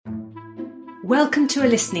Welcome to A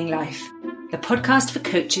Listening Life, the podcast for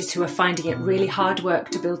coaches who are finding it really hard work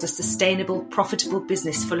to build a sustainable, profitable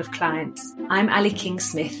business full of clients. I'm Ali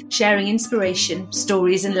King-Smith, sharing inspiration,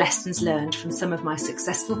 stories and lessons learned from some of my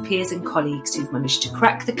successful peers and colleagues who've managed to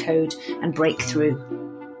crack the code and break through.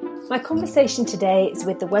 My conversation today is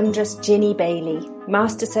with the wondrous Ginny Baillie,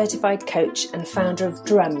 Master Certified Coach and founder of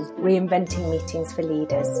Drum, Reinventing Meetings for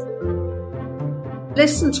Leaders.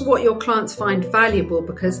 Listen to what your clients find valuable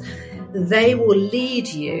because they will lead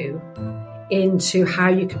you into how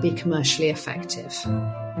you can be commercially effective.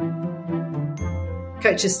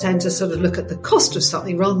 Coaches tend to sort of look at the cost of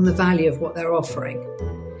something rather than the value of what they're offering.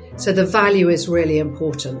 So the value is really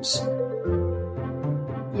important.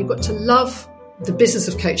 You've got to love the business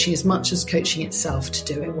of coaching as much as coaching itself to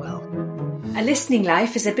do it well. A Listening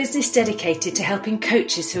Life is a business dedicated to helping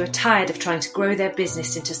coaches who are tired of trying to grow their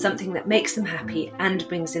business into something that makes them happy and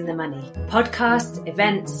brings in the money. Podcasts,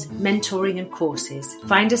 events, mentoring and courses.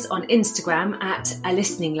 Find us on Instagram at A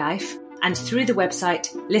Listening Life and through the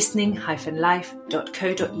website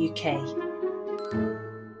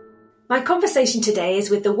listening-life.co.uk. My conversation today is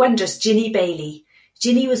with the wondrous Ginny Baillie.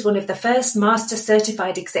 Ginny was one of the first Master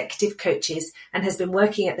Certified Executive Coaches and has been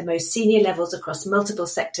working at the most senior levels across multiple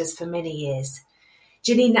sectors for many years.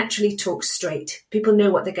 Ginny naturally talks straight. People know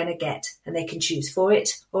what they're going to get and they can choose for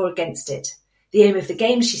it or against it. The aim of the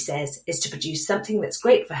game, she says, is to produce something that's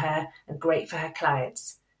great for her and great for her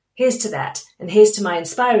clients. Here's to that, and here's to my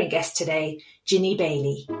inspiring guest today, Ginny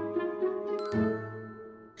Baillie.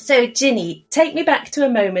 So Ginny, take me back to a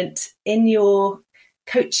moment in your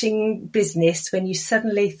coaching business when you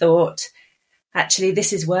suddenly thought, actually,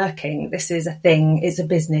 this is working, this is a thing, it's a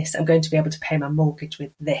business, I'm going to be able to pay my mortgage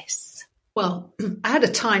with this? Well, I had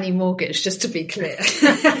a tiny mortgage, just to be clear.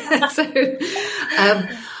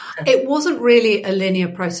 It wasn't really a linear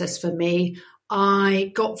process for me.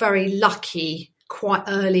 I got very lucky quite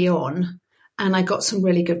early on and I got some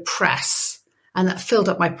really good press and that filled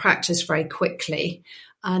up my practice very quickly.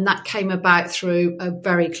 And that came about through a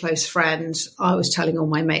very close friend. I was telling all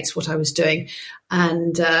my mates what I was doing.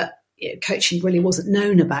 And coaching really wasn't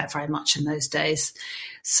known about very much in those days.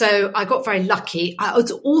 So I got very lucky. I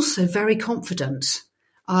was also very confident.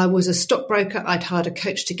 I was a stockbroker. I'd hired a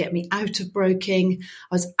coach to get me out of broking.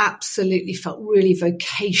 I was absolutely felt really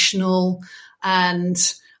vocational and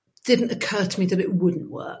didn't occur to me that it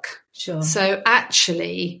wouldn't work. Sure. So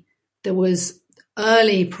actually there was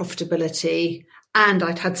early profitability. And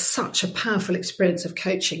I'd had such a powerful experience of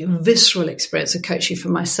coaching, a visceral experience of coaching for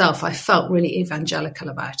myself. I felt really evangelical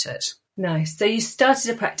about it. Nice. So you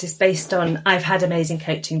started a practice based on, I've had amazing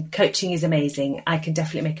coaching. Coaching is amazing. I can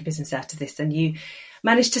definitely make a business out of this. And you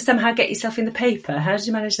managed to somehow get yourself in the paper. How did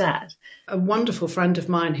you manage that? A wonderful friend of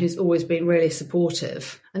mine who's always been really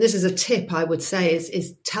supportive. And this is a tip I would say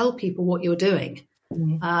is tell people what you're doing.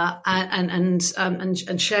 Mm-hmm.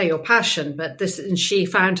 And share your passion. And she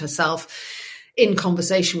found herself in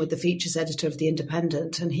conversation with the features editor of The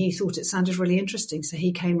Independent, and he thought it sounded really interesting. So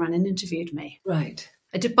he came round and interviewed me. Right.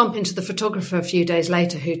 I did bump into the photographer a few days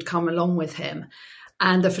later who'd come along with him.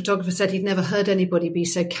 And the photographer said he'd never heard anybody be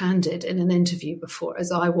so candid in an interview before as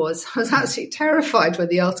I was. I was absolutely terrified when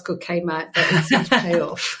the article came out, but it seemed to pay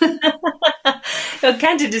off. Well,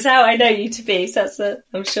 candid is how I know you to be. So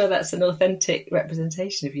I'm sure that's an authentic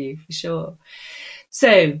representation of you, for sure.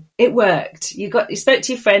 So it worked. You spoke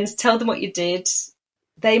to your friends, told them what you did.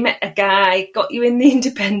 They met a guy, got you in The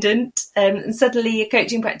Independent, and suddenly your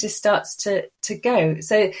coaching practice starts to go.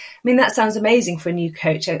 So, I mean, that sounds amazing for a new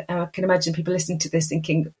coach. I can imagine people listening to this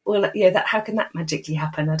thinking, well, how can that magically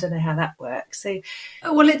happen? I don't know how that works. So,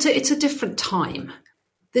 well, it's a different time.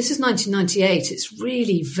 This is 1998. It's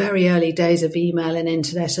really very early days of email and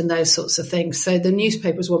internet and those sorts of things. So the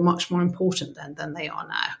newspapers were much more important then than they are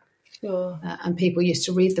now. Sure. And people used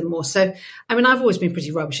to read them more. So, I mean, I've always been pretty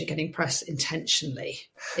rubbish at getting press intentionally.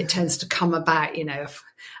 It tends to come about, and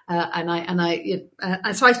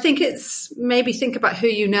so I think it's maybe think about who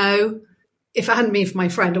you know. If it hadn't been for my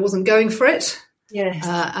friend, I wasn't going for it. Yes.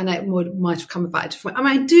 And it might have come about a different way.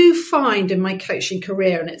 I mean, I do find in my coaching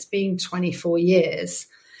career, and it's been 24 years,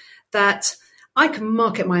 that I can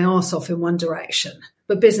market my arse off in one direction,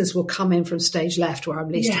 but business will come in from stage left where I'm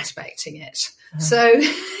least expecting it. Uh-huh. So,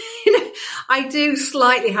 I do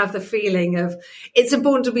slightly have the feeling of it's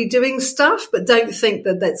important to be doing stuff, but don't think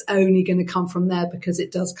that that's only going to come from there because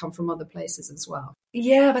it does come from other places as well.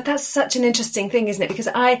 Yeah, but that's such an interesting thing, isn't it? Because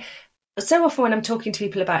so often when I'm talking to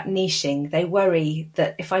people about niching, they worry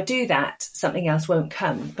that if I do that, something else won't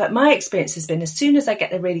come. But my experience has been as soon as I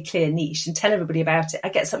get a really clear niche and tell everybody about it, I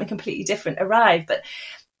get something completely different arrive. But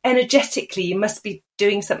energetically, you must be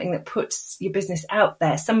doing something that puts your business out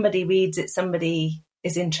there. Somebody reads it, somebody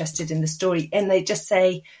is interested in the story, and they just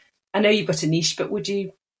say, I know you've got a niche, but would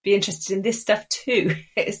you be interested in this stuff too?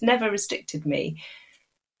 It's never restricted me.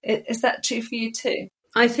 Is that true for you too?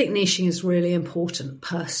 I think niching is really important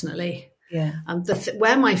personally. Yeah.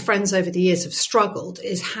 Where my friends over the years have struggled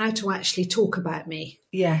is how to actually talk about me.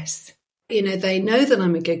 Yes. You know, they know that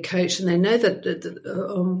I'm a good coach and they know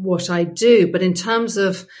that what I do. But in terms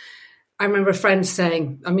of, I remember a friend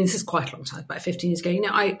saying, I mean, this is quite a long time, about 15 years ago, you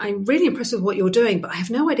know, I'm really impressed with what you're doing, but I have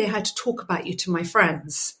no idea how to talk about you to my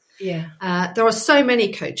friends. Yeah. There are so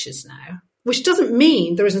many coaches now, which doesn't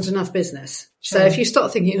mean there isn't enough business. Sure. So if you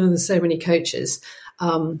start thinking, oh, there's so many coaches,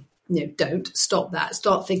 you know, don't stop that.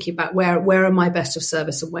 Start thinking about where am I best of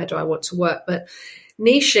service and where do I want to work? But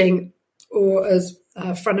niching, or as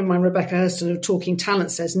a friend of mine, Rebecca Hurston of Talking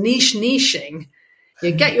Talent says, niching.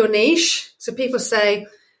 You get your niche. So people say,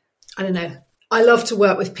 I don't know, I love to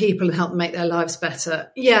work with people and help them make their lives better.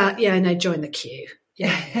 Yeah, no, join the queue.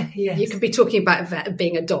 Yeah, yes. You could be talking about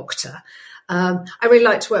being a doctor. I really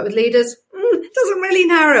like to work with leaders. It doesn't really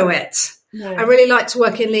narrow it. No. I really like to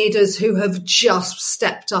work in leaders who have just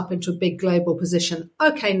stepped up into a big global position.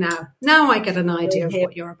 Okay, now I get an idea of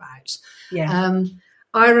what you're about. Yeah.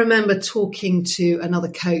 I remember talking to another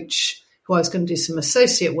coach who I was going to do some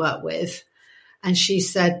associate work with, and she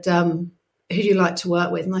said, who do you like to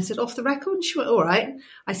work with? And I said, off the record? And she went, all right.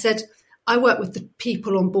 I said, I work with the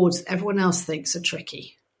people on boards that everyone else thinks are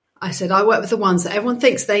tricky. I said, I work with the ones that everyone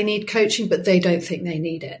thinks they need coaching, but they don't think they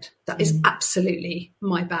need it. That is absolutely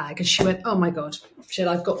my bag. And she went, oh my God, Jill,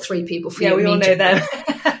 I've got 3 people for you. Yeah, we all know them.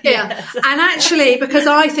 Yeah. And actually, because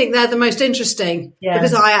I think they're the most interesting,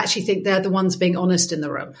 because I actually think they're the ones being honest in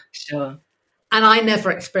the room. Sure. And I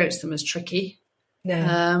never experienced them as tricky.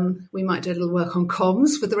 No. We might do a little work on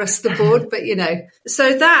comms with the rest of the board, but you know,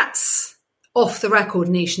 so that's off the record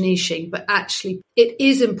niching, but actually it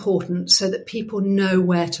is important so that people know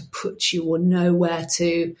where to put you or know where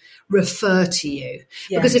to refer to you.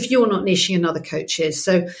 Yes. Because if you're not niching, another coach is.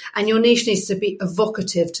 So, and your niche needs to be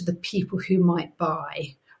evocative to the people who might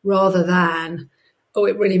buy, rather than, oh,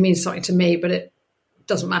 it really means something to me, but it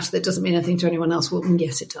doesn't matter. That doesn't mean anything to anyone else. Well,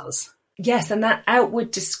 yes, it does. Yes, and that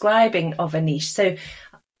outward describing of a niche. So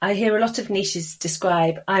I hear a lot of niches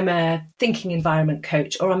describe, I'm a thinking environment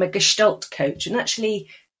coach or I'm a Gestalt coach. And actually,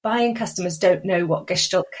 buying customers don't know what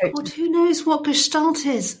Gestalt coach is. Who knows what Gestalt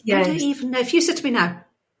is? Yes. I don't even know. If you said to me now,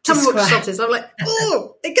 tell me what Gestalt is, I'm like,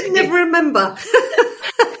 oh, I can never remember.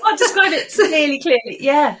 I'll describe it really clearly.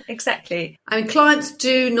 Yeah, exactly. I mean, clients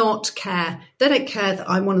do not care. They don't care that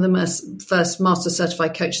I'm one of the first master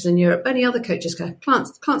certified coaches in Europe. Any other coaches care.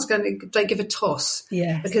 Clients don't give a toss.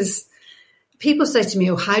 Yeah. Because people say to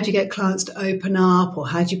me, oh, how do you get clients to open up, or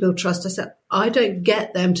how do you build trust? I said, I don't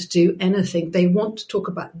get them to do anything. They want to talk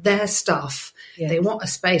about their stuff. Yes. They want a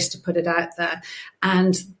space to put it out there,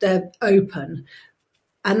 and they're open.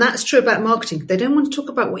 And that's true about marketing. They don't want to talk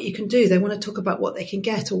about what you can do. They want to talk about what they can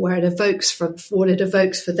get, or where it evokes from, what it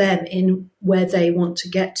evokes for them in where they want to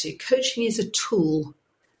get to. Coaching is a tool.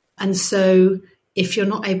 And so if you're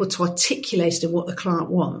not able to articulate what the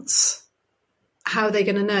client wants, how are they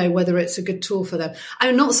going to know whether it's a good tool for them?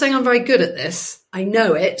 I'm not saying I'm very good at this. I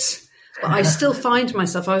know it, but I still find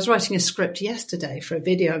myself, I was writing a script yesterday for a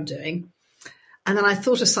video I'm doing, and then I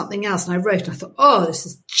thought of something else and I wrote, and I thought, oh, this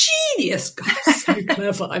is genius. God, so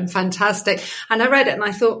clever. I'm fantastic. And I read it and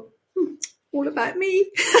I thought, all about me.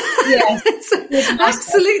 Yes. So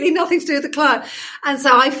absolutely nothing to do with the client. And so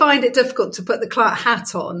I find it difficult to put the client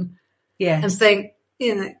hat on and think,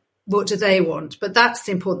 you know, what do they want? But that's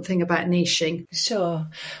the important thing about niching. Sure.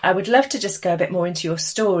 I would love to just go a bit more into your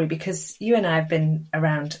story, because you and I have been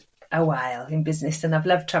around a while in business, and I've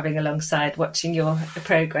loved traveling alongside, watching your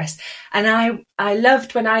progress. And I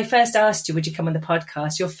loved when I first asked you, would you come on the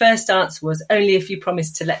podcast? Your first answer was, only if you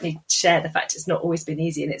promise to let me share the fact it's not always been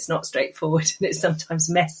easy, and it's not straightforward, and it's sometimes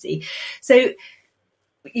messy. So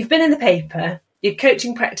you've been in the paper, your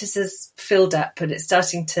coaching practice has filled up and it's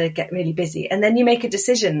starting to get really busy. And then you make a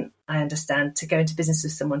decision, I understand, to go into business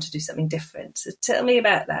with someone to do something different. So tell me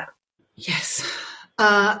about that. Yes.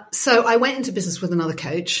 So I went into business with another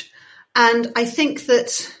coach. And I think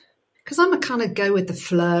that because I'm a kind of go with the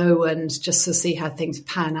flow and just to see how things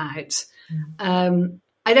pan out,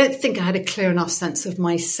 I don't think I had a clear enough sense of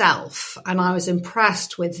myself, and I was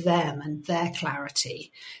impressed with them and their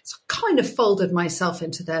clarity. So I kind of folded myself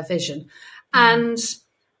into their vision, and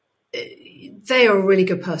they are a really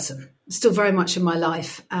good person, still very much in my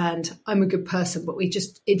life, and I'm a good person, but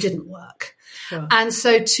it didn't work. Sure. And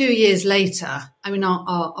so 2 years later, I mean,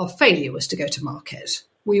 our failure was to go to market.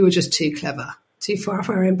 We were just too clever. too far off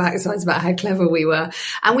our own backsides about how clever we were.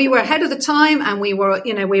 And we were ahead of the time, and we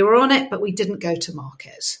were on it, but we didn't go to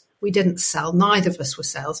market. We didn't sell. Neither of us were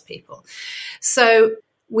salespeople. So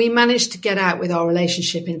we managed to get out with our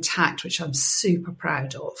relationship intact, which I'm super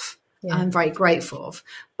proud of. Yeah. I'm very grateful of.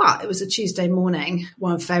 But it was a Tuesday morning,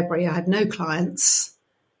 1 February. I had no clients,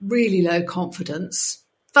 really low confidence,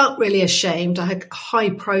 felt really ashamed. I had a high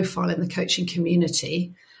profile in the coaching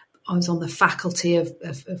community. I was on the faculty of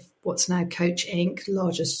what's now Coach Inc., the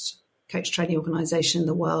largest coach training organisation in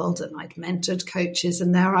the world, and I'd mentored coaches,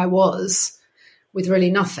 and there I was with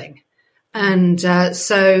really nothing. And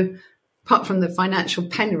so apart from the financial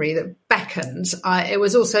penury that beckoned, it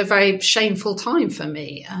was also a very shameful time for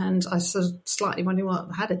me, and I sort of slightly wondering, well,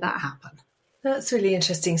 how did that happen? That's really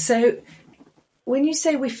interesting. So when you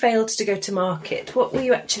say we failed to go to market, what were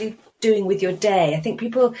you actually doing with your day? I think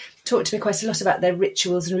people talk to me quite a lot about their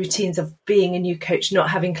rituals and routines of being a new coach, not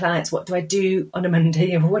having clients. What do I do on a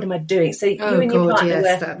Monday? What am I doing? So you and your partner were...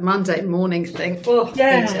 that Monday morning thing. Oh,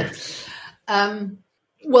 yeah.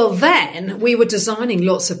 Well, then we were designing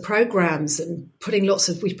lots of programs and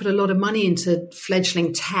we put a lot of money into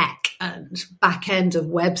fledgling tech and back end of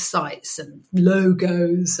websites and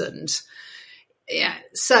logos and yeah,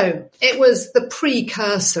 so it was the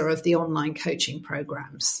precursor of the online coaching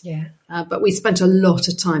programs. Yeah. But we spent a lot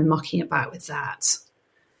of time mucking about with that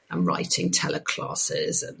and writing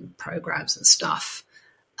teleclasses and programs and stuff.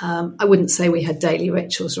 I wouldn't say we had daily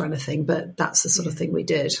rituals or anything, but that's the sort of thing we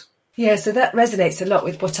did. Yeah, so that resonates a lot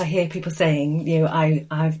with what I hear people saying.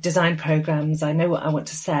 I've designed programs. I know what I want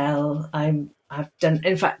to sell. I've done,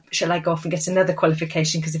 in fact, shall I go off and get another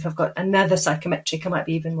qualification? Because if I've got another psychometric, I might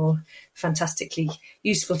be even more fantastically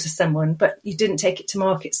useful to someone. But you didn't take it to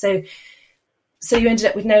market. So you ended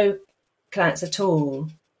up with no clients at all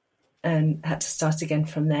and had to start again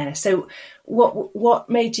from there. So what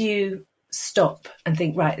made you stop and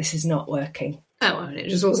think, right, this is not working? Oh, well, it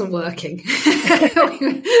just wasn't working.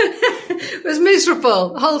 It was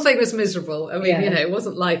miserable. The whole thing was miserable. I mean, it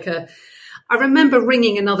wasn't like I remember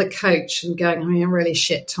ringing another coach and going, I'm in a really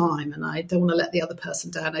shit time and I don't want to let the other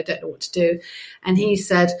person down. I don't know what to do. And he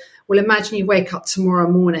said, well, imagine you wake up tomorrow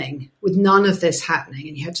morning with none of this happening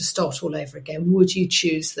and you had to start all over again. Would you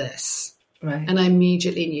choose this? Right. And I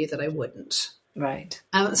immediately knew that I wouldn't. Right.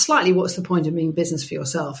 Slightly, what's the point of being business for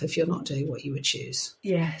yourself if you're not doing what you would choose?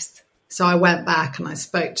 Yes. So I went back and I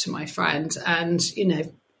spoke to my friend and,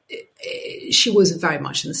 she was very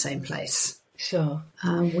much in the same place. Sure.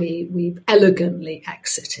 We elegantly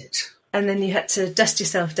exited. And then you had to dust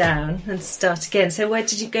yourself down and start again. So where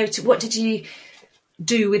did you go to? What did you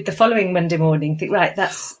do with the following Monday morning? Think, right,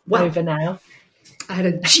 that's over now. I had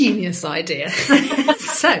a genius idea.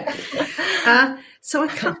 So I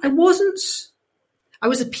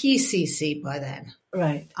was a PCC by then.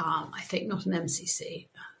 Right. I think not an MCC.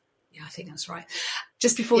 Yeah, I think that's right.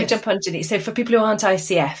 Just before we jump on, Ginny, so for people who aren't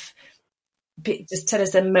ICF, just tell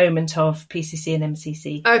us a moment of PCC and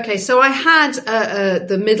MCC. Okay, so I had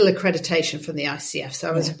the middle accreditation from the ICF. So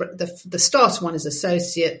I was the starter one is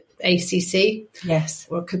associate ACC. Yes.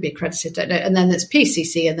 Or it could be accredited, don't know. And then it's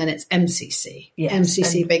PCC and then it's MCC. Yes.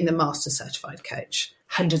 MCC being the Master Certified Coach.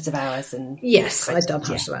 Hundreds of hours. Yes, I'd done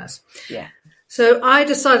hundreds of hours. Yeah. So I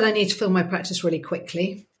decided I need to fill my practice really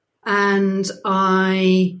quickly. And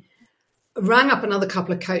I rang up another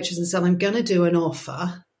couple of coaches and said, I'm going to do an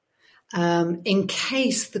offer. In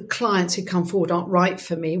case the clients who come forward aren't right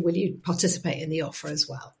for me, will you participate in the offer as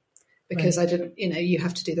well? Because I didn't, you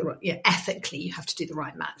have to do the right, ethically, you have to do the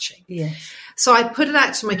right matching. Yeah. So I put it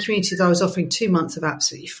out to my community that I was offering 2 months of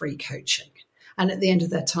absolutely free coaching. And at the end of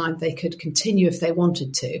their time, they could continue if they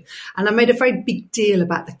wanted to. And I made a very big deal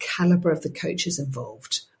about the caliber of the coaches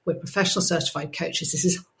involved. We're professional certified coaches. This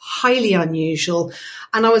is highly unusual.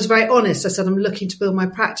 And I was very honest. I said, I'm looking to build my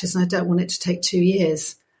practice and I don't want it to take 2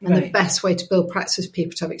 years. And the best way to build practice is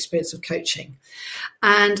people to have experience of coaching.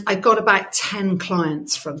 And I got about 10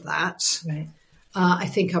 clients from that. Right. I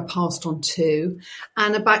think I passed on 2.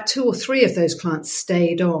 And about 2 or 3 of those clients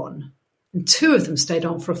stayed on. And 2 of them stayed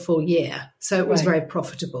on for a full year. So it was very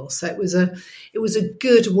profitable. So it was a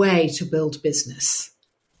good way to build business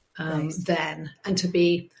then and to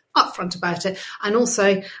be upfront about it. And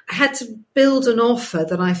also I had to build an offer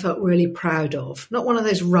that I felt really proud of. Not one of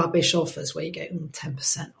those rubbish offers where you go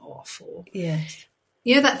 10% off or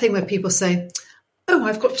that thing where people say, oh,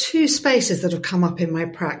 I've got 2 spaces that have come up in my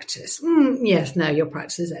practice. Yes, no, your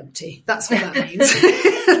practice is empty. That's what that means.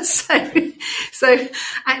 So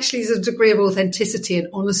actually there's a degree of authenticity and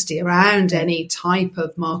honesty around any type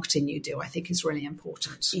of marketing you do, I think is really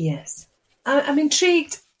important. Yes. I'm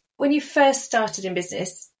intrigued. When you first started in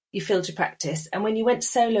business, you filled your practice. And when you went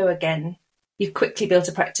solo again, you quickly built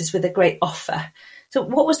a practice with a great offer. So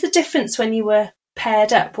what was the difference when you were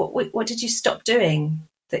paired up? What did you stop doing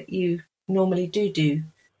that you normally do?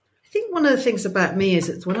 I think one of the things about me is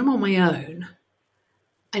that when I'm on my own,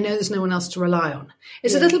 I know there's no one else to rely on.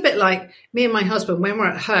 It's a little bit like me and my husband, when we're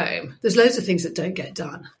at home, there's loads of things that don't get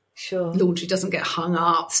done. Sure. Laundry doesn't get hung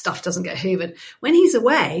up, stuff doesn't get hoovered. When he's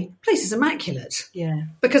away, the place is immaculate. Yeah.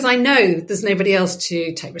 Because I know there's nobody else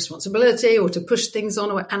to take responsibility or to push things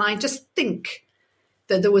on. And I just think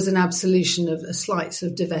that there was an absolution of a slight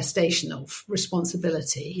sort of devastation of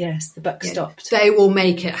responsibility. Yes, the buck stopped. They will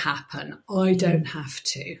make it happen. I don't have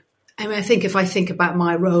to. I mean, I think if I think about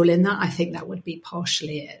my role in that, I think that would be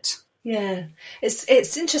partially it. Yeah.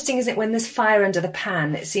 It's interesting, isn't it? When there's fire under the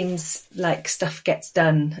pan, it seems like stuff gets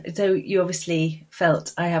done. So you obviously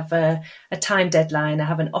felt, I have a time deadline, I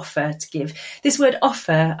have an offer to give. This word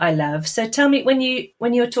offer, I love. So tell me, when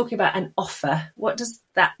you're talking about an offer, what does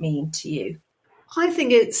that mean to you? I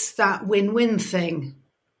think it's that win-win thing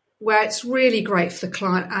where it's really great for the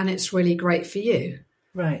client and it's really great for you.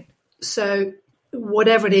 Right. So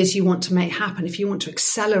whatever it is you want to make happen, if you want to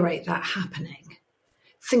accelerate that happening,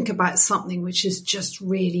 think about something which is just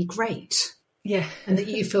really great. Yeah. And that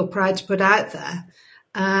you feel proud to put out there.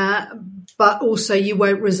 But also you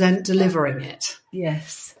won't resent delivering it.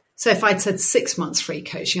 Yes. So if I'd said 6 months free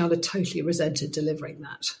coaching, I'd have totally resented delivering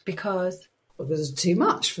that. Because it's too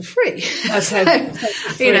much for free. Okay.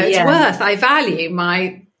 It's worth, I value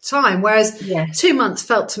my time. Whereas 2 months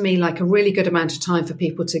felt to me like a really good amount of time for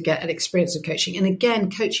people to get an experience of coaching. And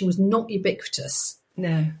again, coaching was not ubiquitous.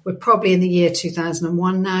 No. We're probably in the year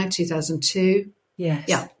 2001 now, 2002. Yes.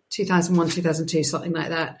 Yeah, 2001, 2002, something like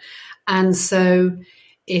that. And so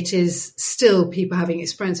it is still people having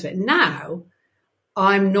experience of it. Now,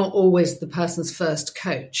 I'm not always the person's first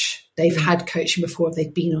coach. They've had coaching before.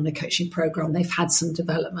 They've been on a coaching program. They've had some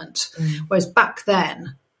development. Whereas back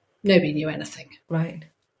then, nobody knew anything. Right.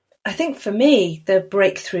 I think for me, the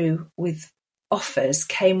breakthrough with offers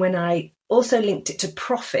came when I also linked it to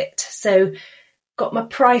profit. So got my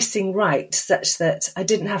pricing right such that I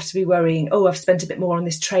didn't have to be worrying, I've spent a bit more on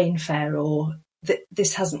this train fare or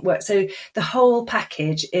this hasn't worked. So the whole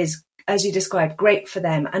package is, as you described, great for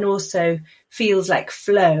them and also feels like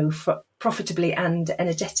flow for profitably and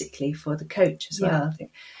energetically for the coach as well. I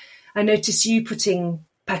think I noticed you putting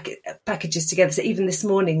packages together. So even this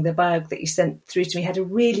morning, the bio that you sent through to me had a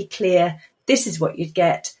really clear, this is what you'd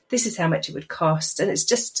get, this is how much it would cost. And it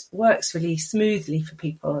just works really smoothly for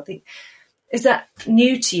people. I think, is that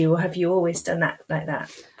new to you or have you always done that like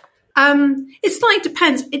that? It's like,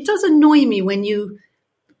 depends. It does annoy me when you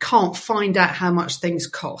can't find out how much things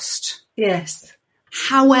cost. Yes.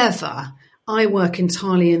 However, I work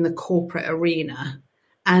entirely in the corporate arena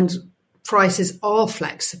and prices are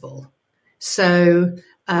flexible. So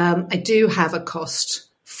I do have a cost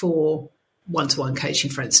for one-to-one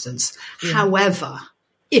coaching, for instance. Yeah. However,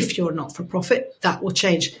 if you're not for profit, that will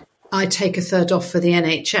change. I take a third off for the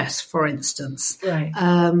NHS, for instance. Right.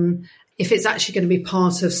 If it's actually going to be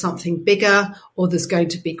part of something bigger or there's going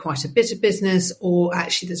to be quite a bit of business or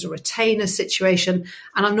actually there's a retainer situation,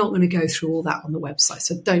 and I'm not going to go through all that on the website.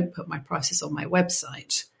 So don't put my prices on my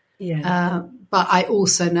website. Yeah. But I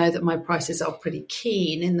also know that my prices are pretty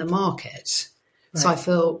keen in the market. Right. So I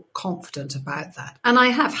feel confident about that. And I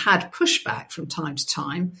have had pushback from time to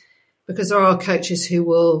time because there are coaches who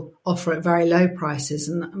will offer at very low prices.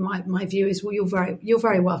 And my view is, well, you're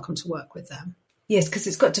very welcome to work with them. Yes, because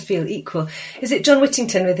it's got to feel equal. Is it John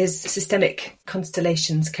Whittington with his systemic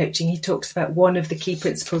constellations coaching? He talks about one of the key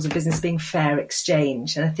principles of business being fair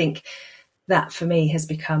exchange. And I think that for me has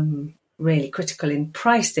become really critical in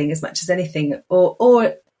pricing as much as anything,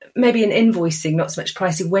 or maybe in invoicing, not so much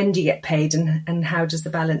pricing. When do you get paid and how does the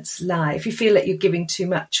balance lie? If you feel that you're giving too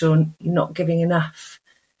much or not giving enough,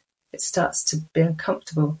 it starts to be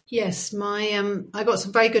uncomfortable. Yes, I got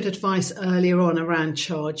some very good advice earlier on around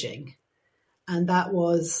charging. And that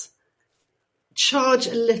was charge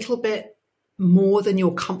a little bit more than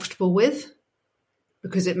you're comfortable with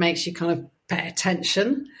because it makes you kind of pay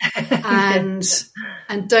attention and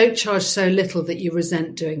don't charge so little that you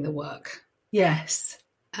resent doing the work. Yes.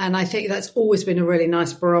 And I think that's always been a really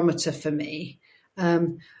nice barometer for me.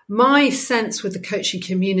 My sense with the coaching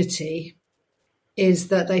community is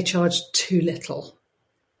that they charge too little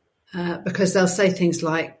because they'll say things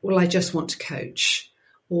like, well, I just want to coach.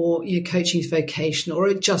 Or your coaching is vocational, or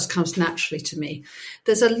it just comes naturally to me.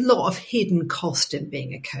 There's a lot of hidden cost in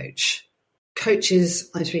being a coach. Coaches,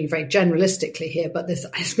 I'm speaking very generalistically here, but this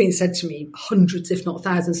has been said to me hundreds, if not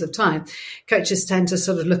thousands of times. Coaches tend to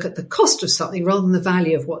sort of look at the cost of something rather than the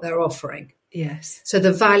value of what they're offering. Yes. So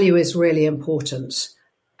the value is really important.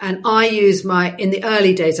 And in the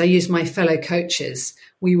early days, I used my fellow coaches.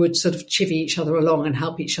 We would sort of chivvy each other along and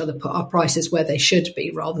help each other put our prices where they should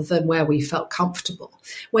be rather than where we felt comfortable.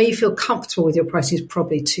 Where you feel comfortable with your price is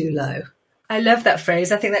probably too low. I love that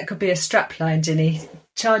phrase. I think that could be a strapline, Ginny.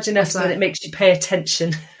 Charge enough so that it makes you pay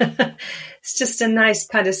attention. It's just a nice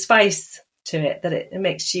kind of spice to it, that it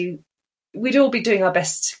makes you... We'd all be doing our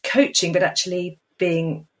best coaching, but actually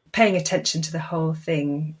paying attention to the whole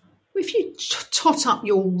thing. If you tot up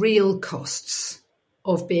your real costs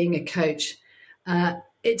of being a coach,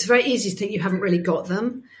 it's very easy to think you haven't really got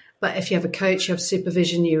them. But if you have a coach, you have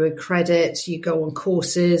supervision, you accredit, you go on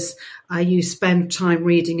courses, you spend time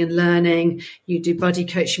reading and learning, you do buddy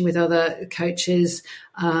coaching with other coaches,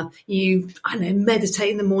 you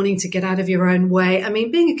meditate in the morning to get out of your own way. I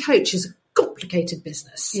mean, being a coach is a complicated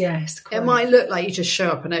business. Yes, quite. It might look like you just show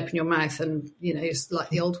up and open your mouth and, it's like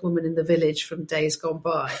the old woman in the village from days gone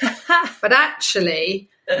by. But actually,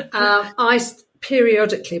 I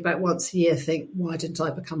periodically, about once a year, think, why didn't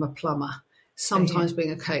I become a plumber? Sometimes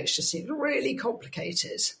being a coach just seems really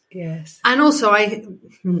complicated. Yes. And also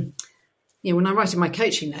when I'm writing my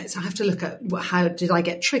coaching notes, I have to look at how did I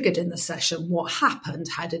get triggered in the session? What happened?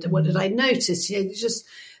 What did I notice? Just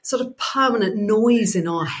sort of permanent noise in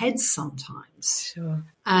our heads sometimes. Sure.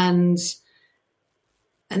 And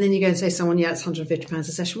then you go and say to someone, it's £150 a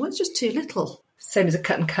session. Well, it's just too little. Same as a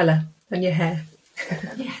cut and colour on your hair.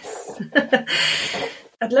 Yes.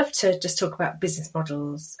 I'd love to just talk about business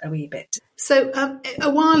models a wee bit. So a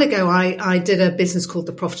while ago, I did a business called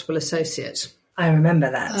The Profitable Associate. I remember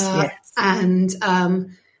that, yes. And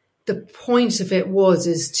the point of it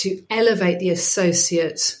is to elevate the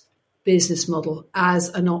associate business model as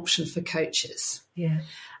an option for coaches. Yeah.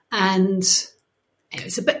 And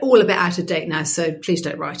it's all a bit out of date now, so please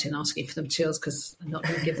don't write in asking for the materials because I'm not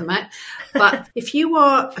going to give them out. But if you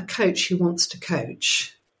are a coach who wants to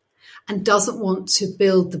coach and doesn't want to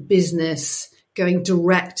build the business going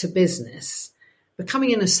direct to business,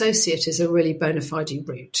 becoming an associate is a really bona fide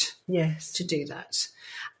route. Yes. To do that.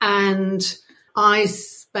 And I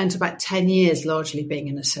spent about 10 years largely being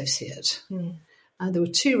an associate. There were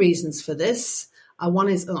two reasons for this. One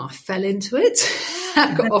is I fell into it.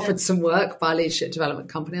 I got offered some work by a leadership development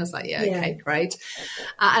company. I was like, okay, great.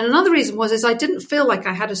 And another reason is I didn't feel like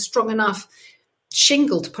I had a strong enough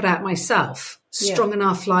shingle to put out myself, strong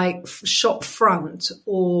enough like shop front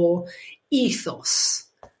or ethos.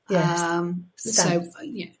 Yes.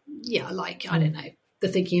 Like, I don't know, The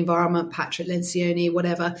Thinking Environment, Patrick Lencioni,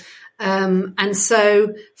 whatever. And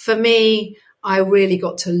so for me, I really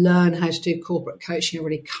got to learn how to do corporate coaching. I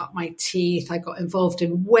really cut my teeth. I got involved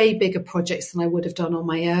in way bigger projects than I would have done on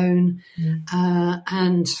my own.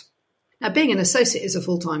 And now being an associate is a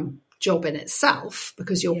full-time job in itself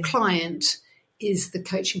because your client is the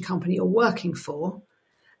coaching company you're working for.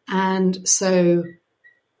 And so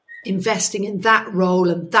investing in that role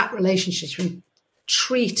and that relationship and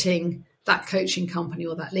treating that coaching company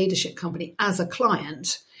or that leadership company as a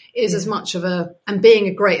client is as much of and being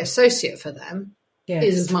a great associate for them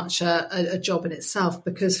is as much a job in itself,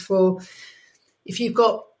 because if you've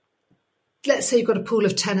got, let's say you've got a pool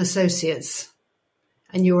of 10 associates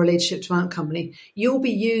and you're a leadership development company, you'll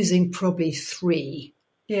be using probably 3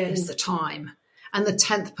 all the time. And the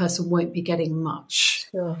 10th person won't be getting much.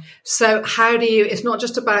 Sure. So it's not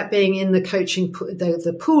just about being in the coaching,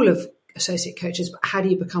 the pool of associate coaches, but how do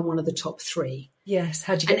you become one of the top 3? Yes.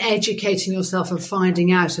 And educating yourself and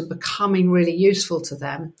finding out and becoming really useful to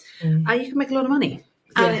them. You can make a lot of money.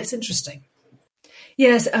 And it's interesting.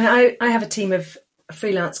 Yes. I have a team of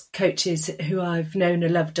freelance coaches who I've known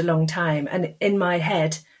and loved a long time. And in my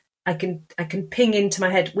head, I can ping into my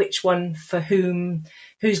head which one for whom,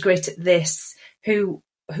 who's great at this, who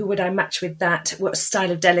would I match with that, what style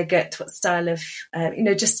of delegate, what style of,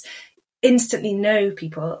 just instantly know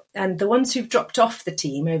people. And the ones who've dropped off the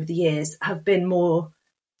team over the years have been more,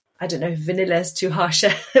 I don't know, vanilla is too harsh,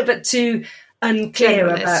 but too unclear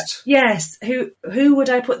about, who would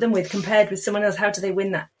I put them with compared with someone else? How do they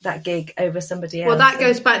win that gig over somebody else? Well, that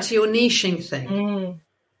goes back to your niching thing.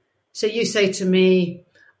 So you say to me,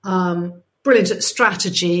 brilliant at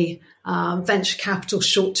strategy, venture capital,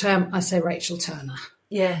 short term, I say Rachel Turner.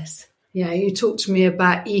 Yes. Yeah, you talk to me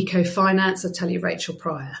about eco-finance, I tell you Rachel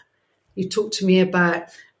Pryor. You talk to me about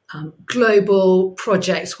global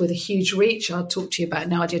projects with a huge reach, I'll talk to you about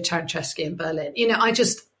Nadia Taranczewski in Berlin.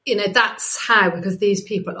 That's how, because these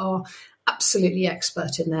people are absolutely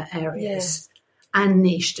expert in their areas and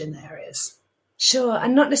niched in their areas. Sure,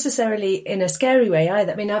 and not necessarily in a scary way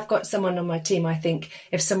either. I mean, I've got someone on my team, I think,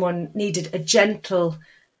 if someone needed a gentle,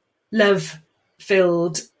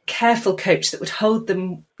 love-filled careful coach that would hold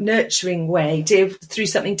them nurturing way through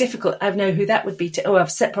something difficult. I know who that would be.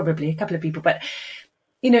 I've set probably a couple of people, but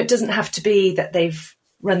it doesn't have to be that they've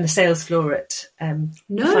run the sales floor at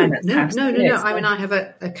No. I mean, I have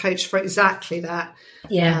a coach for exactly that.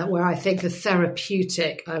 Yeah, where I think a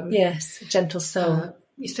therapeutic, gentle soul,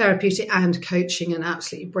 therapeutic and coaching, and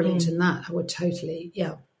absolutely brilliant in that. I would totally,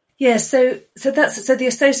 yeah. So the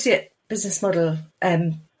associate business model.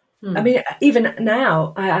 I mean, even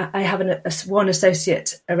now, I have one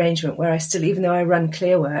associate arrangement where I still, even though I run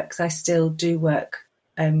ClearWorks, I still do work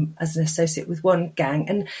as an associate with one gang.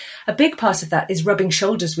 And a big part of that is rubbing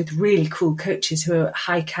shoulders with really cool coaches who are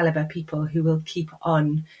high caliber people who will keep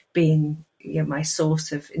on being my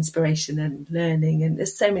source of inspiration and learning. And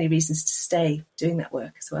there's so many reasons to stay doing that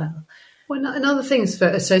work as well. Well, and other things for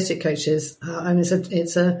associate coaches,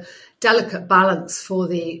 it's a delicate balance for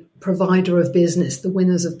the provider of business, the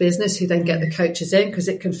winners of business, who then get the coaches in, because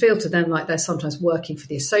it can feel to them like they're sometimes working for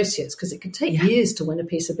the associates, because it can take years to win a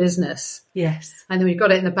piece of business. Yes. And then when you've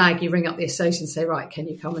got it in the bag, you ring up the associate and say, right, can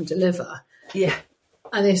you come and deliver? Yeah.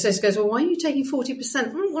 And the associate goes, well, why are you taking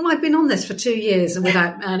 40%? Well, I've been on this for 2 years and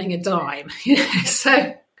without earning a dime.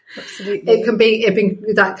 So absolutely,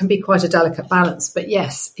 that can be quite a delicate balance. But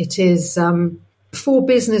yes, it is for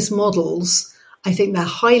business models. I think they're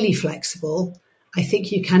highly flexible. I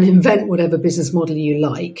think you can invent whatever business model you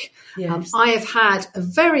like. Yes. I have had a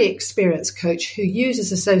very experienced coach who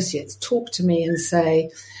uses associates talk to me and say,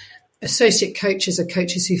 associate coaches are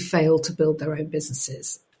coaches who fail to build their own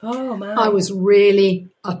businesses. Oh, man. I was really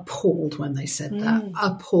appalled when they said that.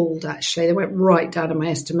 Appalled, actually. They went right down in my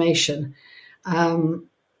estimation.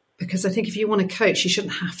 Because I think if you want to coach, you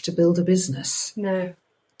shouldn't have to build a business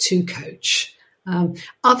to coach.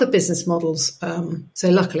 Other business models, so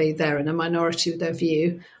luckily they're in a minority with their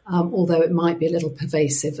view, although it might be a little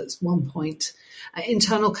pervasive at one point.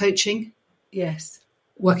 Internal coaching. Yes.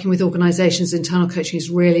 Working with organisations, internal coaching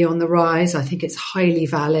is really on the rise. I think it's highly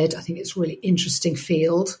valid. I think it's a really interesting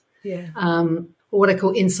field. Yeah. Or what I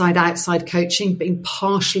call inside-outside coaching, being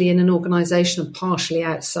partially in an organisation and partially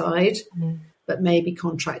outside, but maybe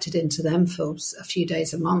contracted into them for a few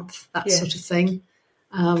days a month, that sort of thing.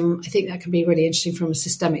 I think that can be really interesting from a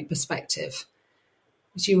systemic perspective,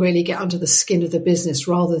 as you really get under the skin of the business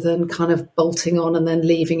rather than kind of bolting on and then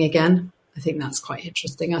leaving again. I think that's quite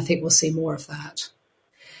interesting. I think we'll see more of that.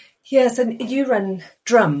 Yes, and you run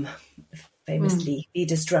Drum, famously,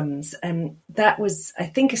 Leaders Drums. That was, I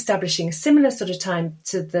think, establishing a similar sort of time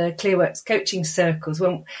to the ClearWorks coaching circles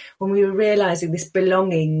when we were realising this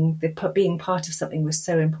belonging, being part of something was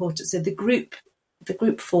so important. So the group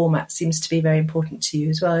format seems to be very important to you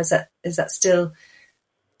as well. Is that still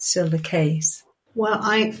the case? Well,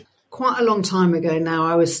 quite a long time ago now,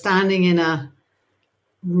 I was standing in a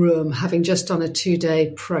room having just done a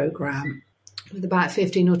 2-day programme with about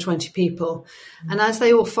 15 or 20 people. And as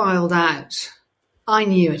they all filed out, I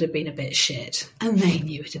knew it had been a bit shit, and they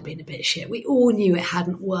knew it had been a bit shit. We all knew it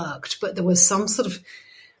hadn't worked, but there was some sort of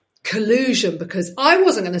collusion, because I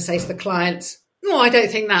wasn't going to say to the client, no, I don't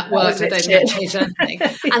think that worked. I don't think that changed anything.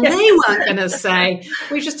 And they weren't going to say,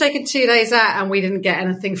 we've just taken 2 days out and we didn't get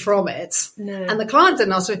anything from it. No. And the client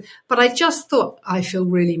didn't ask me, but I just thought, I feel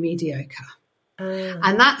really mediocre.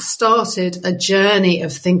 And that started a journey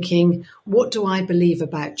of thinking, what do I believe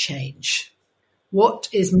about change? What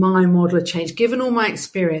is my model of change? Given all my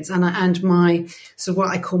experience and my, so what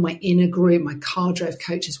I call my inner group, my cadre of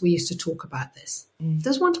coaches, we used to talk about this.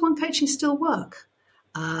 Does one-to-one coaching still work?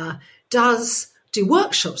 Do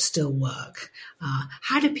workshops still work?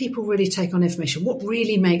 How do people really take on information? What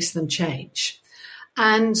really makes them change?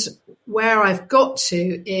 And where I've got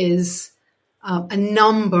to is a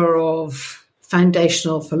number of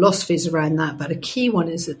foundational philosophies around that, but a key one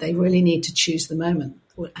is that they really need to choose the moment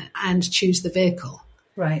and choose the vehicle.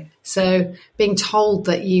 Right. So being told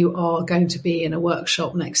that you are going to be in a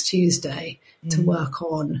workshop next Tuesday to work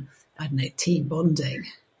on, I don't know, team bonding.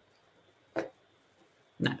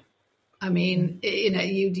 No. I mean,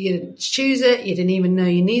 you didn't choose it. You didn't even know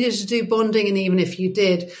you needed to do bonding. And even if you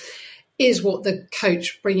did, is what the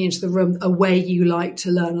coach bringing into the room a way you like to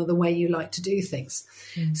learn or the way you like to do things.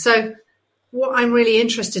 So what I'm really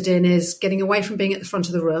interested in is getting away from being at the front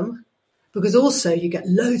of the room, because also you get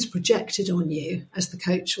loads projected on you as the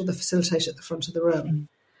coach or the facilitator at the front of the room.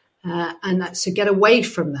 And that's to get away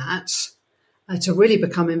from that, to really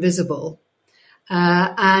become invisible,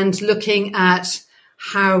 and looking at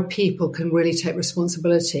how people can really take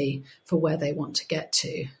responsibility for where they want to get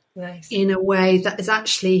to. Nice. In a way that is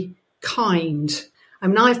actually kind. I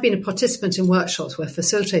mean, I've been a participant in workshops where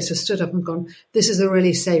facilitators have stood up and gone, this is a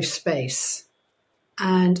really safe space.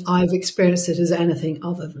 And I've experienced it as anything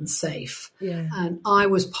other than safe. Yeah. And I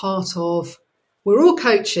was we're all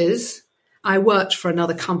coaches. I worked for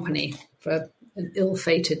another company for an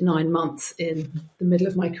ill-fated 9 months in the middle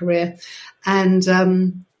of my career. And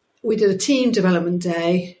we did a team development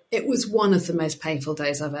day. It was one of the most painful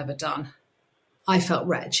days I've ever done. I felt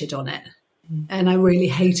wretched on it. And I really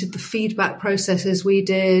hated the feedback processes we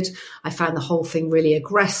did. I found the whole thing really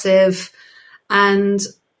aggressive. And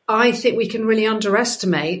I think we can really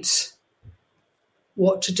underestimate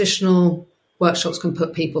what traditional workshops can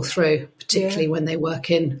put people through, particularly when they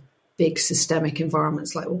work in big systemic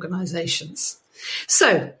environments like organizations.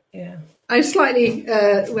 So I'm slightly,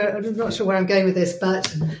 I'm not sure where I'm going with this,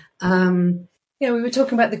 but we were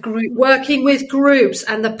talking about the group. Working with groups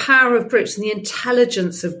and the power of groups and the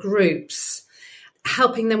intelligence of groups,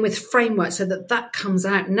 helping them with frameworks so that comes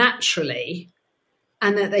out naturally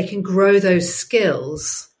and that they can grow those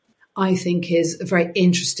skills, I think is a very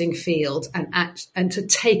interesting field. And to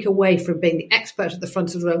take away from being the expert at the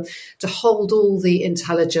front of the room, to hold all the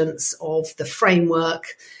intelligence of the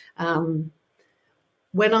framework.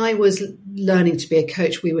 When I was learning to be a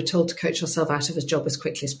coach, we were told to coach ourselves out of a job as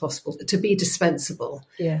quickly as possible, to be dispensable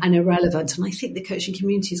and irrelevant. And I think the coaching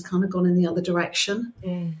community has kind of gone in the other direction.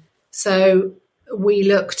 So we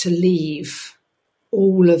look to leave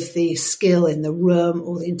all of the skill in the room,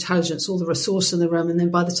 all the intelligence, all the resource in the room. And then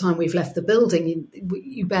by the time we've left the building,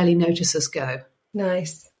 you barely notice us go.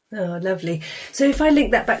 Nice. Oh, lovely. So if I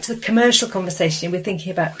link that back to the commercial conversation, we're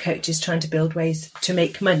thinking about coaches trying to build ways to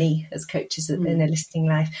make money as coaches in their listening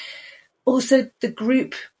life. Also, the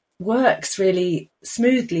group works really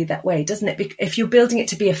smoothly that way, doesn't it? If you're building it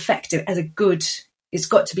to be effective as it's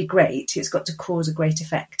got to be great. It's got to cause a great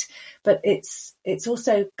effect. But it's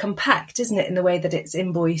also compact, isn't it, in the way that it's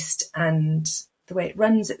invoiced and the way it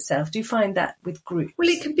runs itself. Do you find that with groups? Well,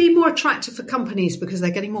 it can be more attractive for companies because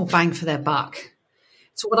they're getting more bang for their buck.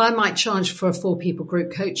 So what I might charge for a 4-people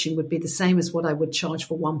group coaching would be the same as what I would charge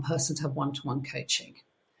for one person to have one-to-one coaching.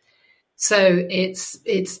 So it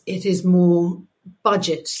is more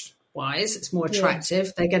budget-wise. It's more attractive.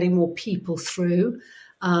 Yeah. They're getting more people through,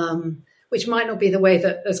 which might not be the way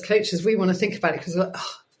that as coaches we want to think about it. Because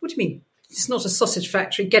what do you mean? It's not a sausage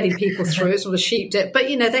factory getting people through. It's not a sheep dip. But,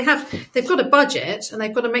 they've got a budget and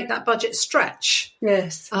they've got to make that budget stretch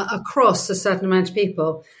across a certain amount of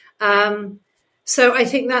people. So I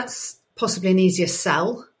think that's possibly an easier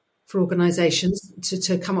sell for organisations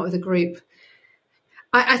to come up with a group.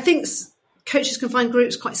 I think coaches can find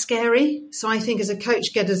groups quite scary. So I think as a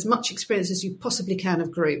coach, get as much experience as you possibly can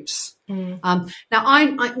of groups. Now, so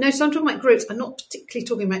I'm talking about groups. I'm not particularly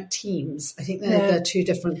talking about teams. I think they're two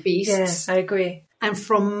different beasts. Yeah, I agree. And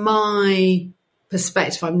from my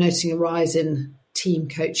perspective, I'm noticing a rise in team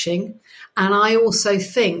coaching. And I also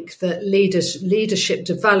think that leadership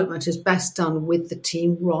development is best done with the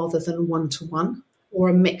team rather than one-to-one or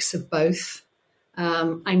a mix of both.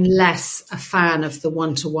 I'm less a fan of the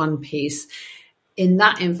one-to-one piece. In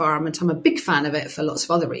that environment, I'm a big fan of it for lots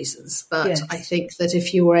of other reasons. But I think that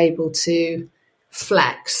if you were able to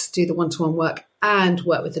flex, do the one-to-one work and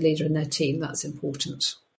work with the leader in their team, that's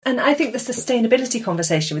important. And I think the sustainability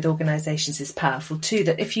conversation with organisations is powerful too,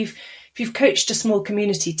 that if you've coached a small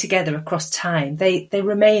community together across time, they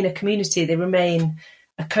remain a community, they remain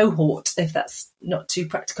a cohort, if that's not too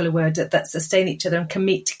practical a word, that sustain each other and can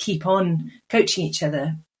meet to keep on coaching each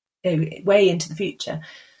other way into the future.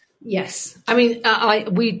 Yes. I mean,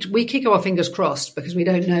 we keep our fingers crossed because we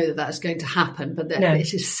don't know that that's going to happen, but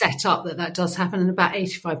it is set up that does happen. And about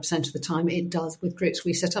 85% of the time it does with groups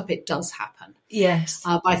we set up, it does happen. Yes.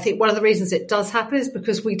 But I think one of the reasons it does happen is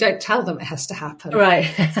because we don't tell them it has to happen. Right.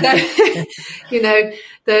 So,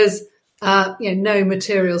 there's, no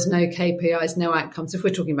materials, no KPIs, no outcomes, if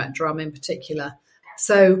we're talking about drum in particular.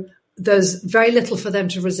 So there's very little for them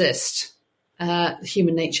to resist,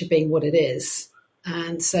 human nature being what it is.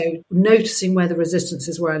 And so noticing where the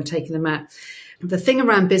resistances were and taking them out. The thing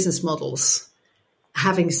around business models,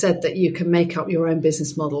 having said that you can make up your own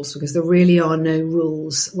business models because there really are no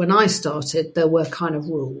rules. When I started, there were kind of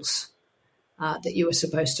rules that you were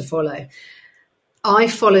supposed to follow. I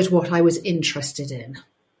followed what I was interested in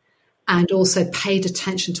and also paid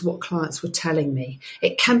attention to what clients were telling me.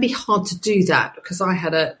 It can be hard to do that because I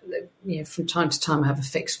had from time to time I have a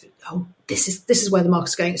fix. Oh, this is where the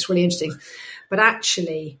market's going. It's really interesting. But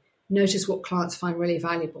actually notice what clients find really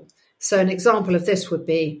valuable. So an example of this would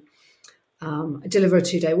be I deliver a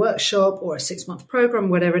 2-day workshop or a 6-month program,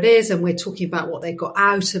 whatever it is, and we're talking about what they got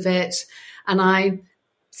out of it. And I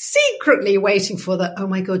secretly waiting for that. Oh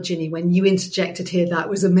my God, Ginny, when you interjected here, that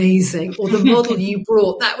was amazing. Or the model you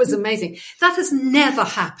brought, that was amazing. That has never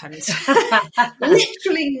happened.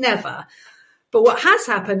 Literally never. But what has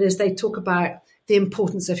happened is they talk about the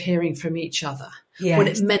importance of hearing from each other. Yes. What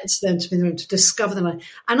it meant to them to be in the room, to discover them. And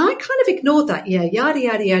I kind of ignored that. Yeah, yada,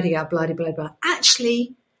 yada, yada, yada, blah, blah, blah, blah.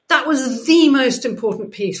 Actually, that was the most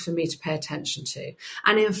important piece for me to pay attention to.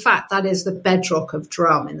 And in fact, that is the bedrock of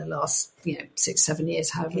drum in the last 6-7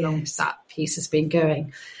 years, however long that piece has been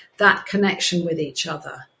going. That connection with each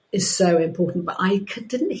other is so important. But I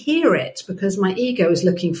didn't hear it because my ego was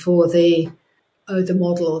looking for the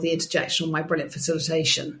model or the interjection or my brilliant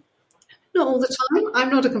facilitation. Not all the time. I'm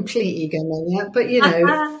not a complete egomaniac, but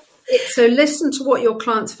so listen to what your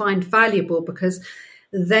clients find valuable because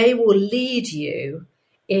they will lead you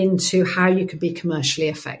into how you can be commercially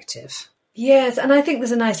effective. Yes, and I think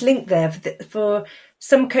there's a nice link there for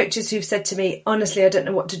some coaches who've said to me, honestly, I don't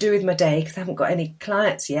know what to do with my day because I haven't got any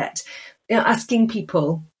clients yet. Asking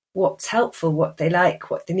people what's helpful, what they like,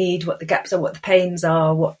 what they need, what the gaps are, what the pains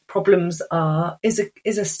are, what problems are, is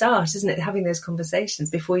a start, isn't it? Having those conversations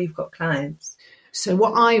before you've got clients. So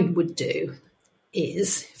what I would do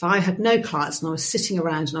is if I had no clients and I was sitting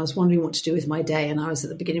around and I was wondering what to do with my day and I was at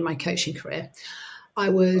the beginning of my coaching career, I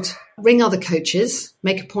would ring other coaches,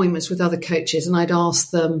 make appointments with other coaches, and I'd ask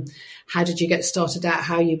them, how did you get started out?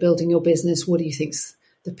 How are you building your business? What do you think's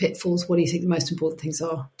the pitfalls? What do you think the most important things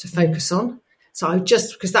are to focus on? So I would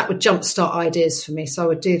because that would jumpstart ideas for me. So I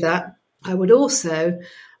would do that. I would also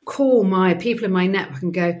call my people in my network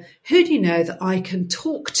and go, who do you know that I can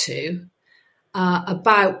talk to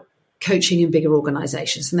about coaching in bigger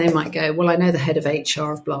organizations? And they might go, well, I know the head of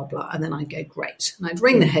HR of blah, blah. And then I'd go, great. And I'd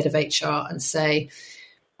ring the head of HR and say,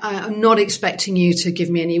 I'm not expecting you to give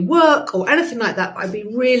me any work or anything like that. I'd be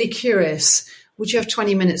really curious. Would you have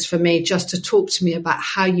 20 minutes for me just to talk to me about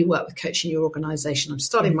how you work with coaching your organization? I'm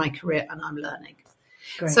starting my career and I'm learning.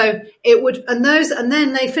 Great. So it would, and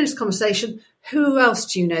then they finish the conversation. Who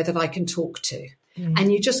else do you know that I can talk to?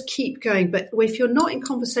 And you just keep going. But if you're not in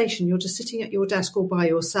conversation, you're just sitting at your desk all by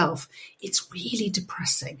yourself, it's really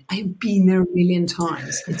depressing. I've been there a million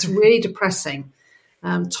times. It's really depressing.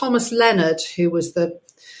 Thomas Leonard, who was the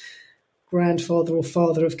grandfather or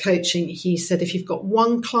father of coaching, he said, if you've got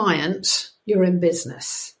one client, you're in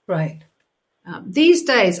business. Right. These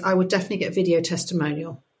days, I would definitely get a video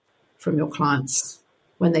testimonial from your clients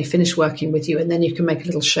when they finish working with you, and then you can make a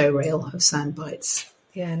little show reel of sound bites.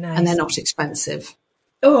 Yeah, nice. And they're not expensive.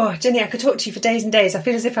 Oh, Ginny, I could talk to you for days and days. I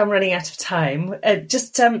feel as if I'm running out of time.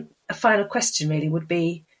 Just a final question really would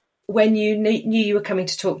be, when you knew you were coming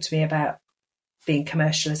to talk to me about being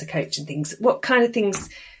commercial as a coach and things, what kind of things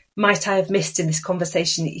might I have missed in this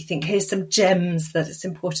conversation that you think, here's some gems that it's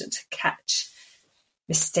important to catch,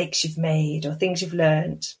 mistakes you've made or things you've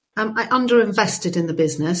learned? I underinvested in the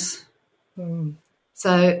business.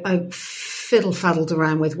 So I fiddle-faddled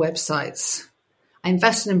around with websites. I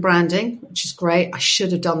invested in branding, which is great. I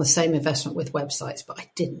should have done the same investment with websites, but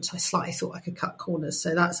I didn't. I slightly thought I could cut corners,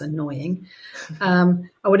 so that's annoying. I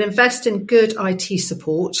would invest in good IT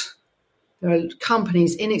support. There are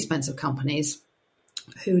companies, inexpensive companies,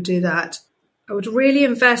 who do that. I would really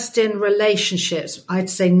invest in relationships. I'd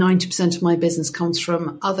say 90% of my business comes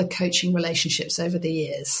from other coaching relationships over the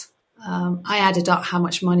years. I added up how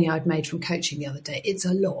much money I'd made from coaching the other day. It's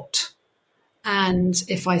a lot. And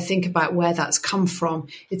if I think about where that's come from,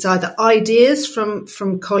 it's either ideas from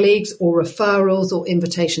colleagues or referrals or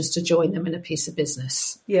invitations to join them in a piece of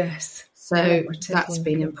business. Yes. So that's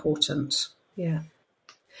been important. Yeah.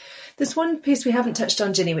 There's one piece we haven't touched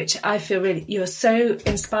on, Ginny, which I feel really you're so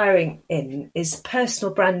inspiring in, is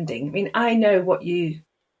personal branding. I mean, I know what you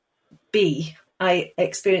be. I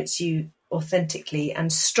experience you authentically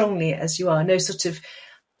and strongly as you are. No sort of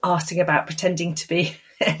arsing about pretending to be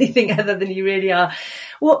anything other than you really are.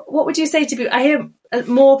 What would you say to people? I hear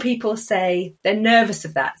more people say they're nervous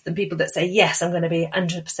of that than people that say, yes, I'm going to be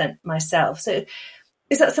 100% myself. So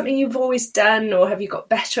is that something you've always done, or have you got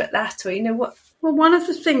better at that? Or, what? Well, one of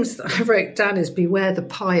the things that I wrote down is beware the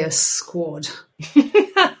pious squad.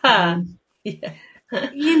 Yeah.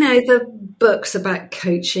 The books about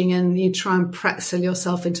coaching, and you try and pretzel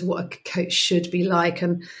yourself into what a coach should be like.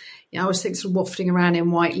 And I was sort of wafting around in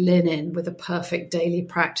white linen with a perfect daily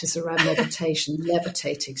practice around meditation,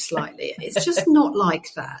 levitating slightly. It's just not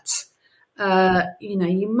like that.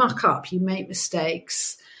 You muck up, you make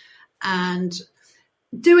mistakes, and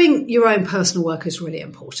doing your own personal work is really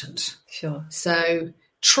important. Sure. So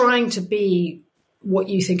trying to be what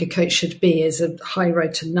you think a coach should be is a high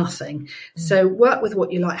road to nothing. So work with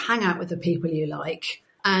what you like, hang out with the people you like,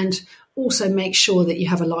 and also make sure that you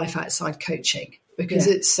have a life outside coaching. because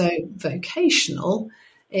it's so vocational.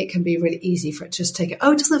 It can be really easy for it to just take it.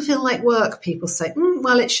 Oh, it doesn't feel like work. People say,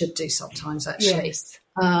 well, it should do sometimes, actually. Yes.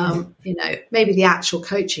 Maybe the actual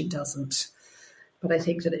coaching doesn't, but I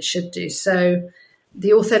think that it should do. So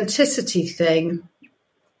the authenticity thing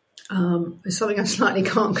is something I slightly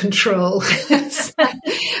can't control. So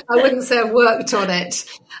I wouldn't say I've worked on it.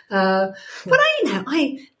 But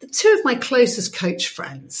the two of my closest coach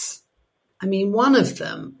friends, one of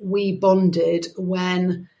them, we bonded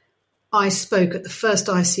when I spoke at the first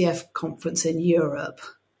ICF conference in Europe,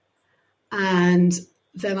 and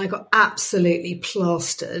then I got absolutely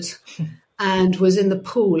plastered and was in the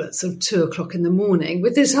pool at sort of 2:00 in the morning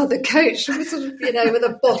with this other coach, with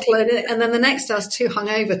a bottle in it. And then the next day I was too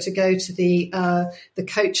hungover to go to the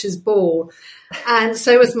coach's ball. And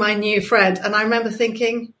so was my new friend. And I remember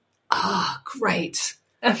thinking, great.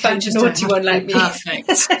 I found a naughty one like me.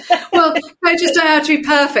 Perfect. Well, coaches don't have to be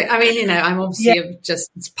perfect. I'm obviously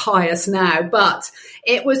just pious now, but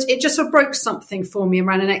it just sort of broke something for me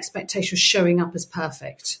around an expectation of showing up as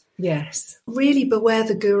perfect. Yes. Really beware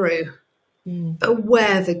the guru.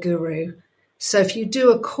 Beware the guru. So if you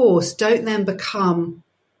do a course, don't then become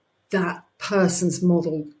that person's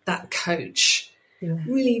model, that coach. Yeah.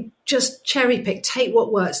 Really just cherry pick, take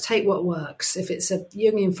what works. If it's a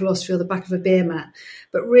Jungian philosophy or the back of a beer mat,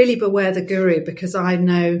 but really beware the guru, because I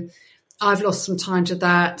know I've lost some time to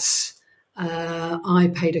that.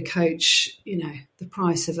 I paid a coach, the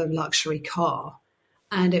price of a luxury car,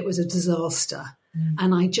 and it was a disaster.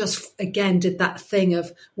 And I just, again, did that thing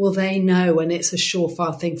of, well, they know, and it's a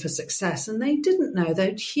surefire thing for success. And they didn't know.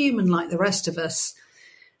 They're human like the rest of us.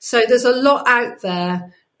 So there's a lot out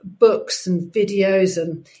there, books and videos,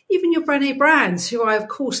 and even your Brené Browns, who I, of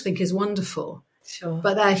course, think is wonderful. Sure.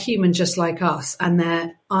 But they're human just like us. And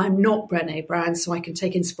I'm not Brené Brown, so I can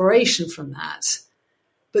take inspiration from that.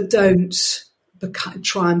 But don't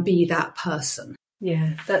try and be that person.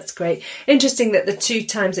 Yeah, that's great. Interesting that the two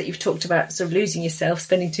times that you've talked about sort of losing yourself,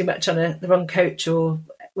 spending too much on the wrong coach, or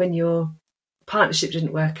when your partnership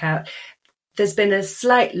didn't work out, there's been a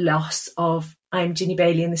slight loss of I'm Ginny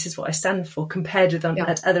Baillie and this is what I stand for, compared with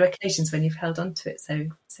at other occasions when you've held on to it so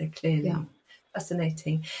clearly. Yeah.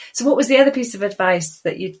 Fascinating. So what was the other piece of advice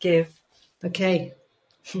that you'd give? Okay.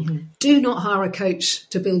 Do not hire a coach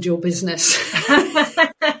to build your business.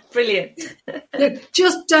 Brilliant. Look,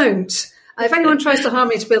 just don't. If anyone tries to hire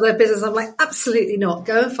me to build their business, I'm like, absolutely not.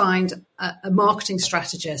 Go and find a marketing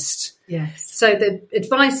strategist. Yes. So the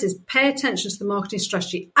advice is pay attention to the marketing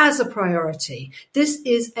strategy as a priority. This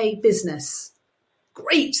is a business.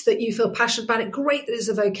 Great that you feel passionate about it. Great that it's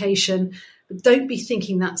a vocation. But don't be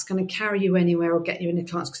thinking that's going to carry you anywhere or get you any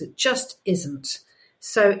clients, because it just isn't.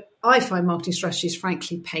 So I find marketing strategies,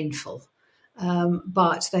 frankly, painful.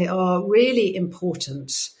 But they are really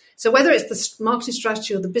important. So whether it's the marketing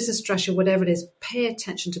strategy or the business strategy or whatever it is, pay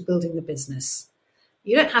attention to building the business.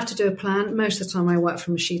 You don't have to do a plan. Most of the time I work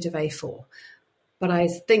from a sheet of A4. But I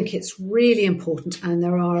think it's really important. And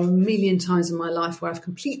there are a million times in my life where I've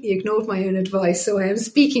completely ignored my own advice. So I am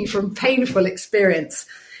speaking from painful experience.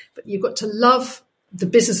 But you've got to love the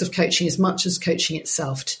business of coaching as much as coaching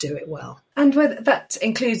itself to do it well. And that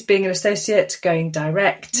includes being an associate, going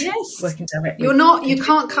direct, yes, working directly. You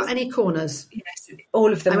can't cut any corners. Yes,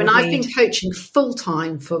 all of them. I've been coaching full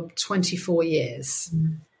time for 24 years.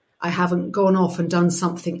 I haven't gone off and done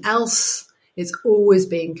something else. It's always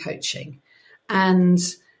been coaching. And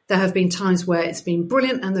there have been times where it's been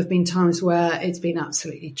brilliant, and there have been times where it's been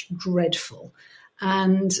absolutely dreadful.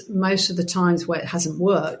 And most of the times where it hasn't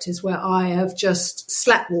worked is where I have just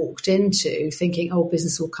sleptwalked into thinking, oh,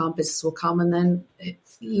 business will come. And then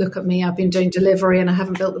look at me, I've been doing delivery and I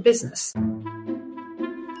haven't built the business.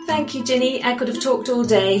 Thank you, Ginny. I could have talked all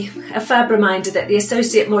day. A fab reminder that the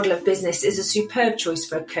associate model of business is a superb choice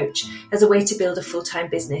for a coach as a way to build a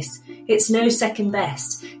full-time business. It's no second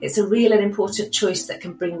best. It's a real and important choice that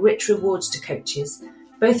can bring rich rewards to coaches,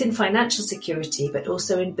 both in financial security, but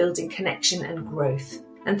also in building connection and growth.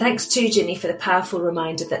 And thanks to Ginny for the powerful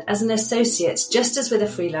reminder that as an associate, just as with a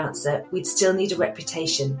freelancer, we'd still need a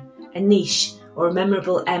reputation, a niche, or a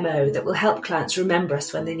memorable MO that will help clients remember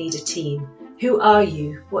us when they need a team. Who are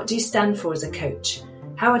you? What do you stand for as a coach?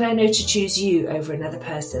 How would I know to choose you over another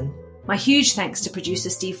person? My huge thanks to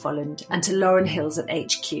producer Steve Folland and to Lauren Hills at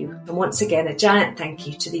HQ. And once again, a giant thank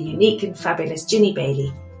you to the unique and fabulous Ginny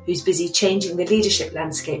Baillie, who's busy changing the leadership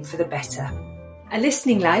landscape for the better. A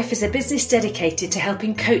Listening Life is a business dedicated to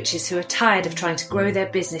helping coaches who are tired of trying to grow their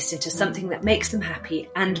business into something that makes them happy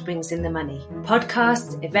and brings in the money.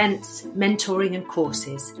 Podcasts, events, mentoring and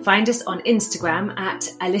courses. Find us on Instagram at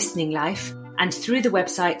A Listening Life and through the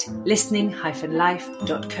website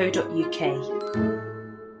listening-life.co.uk.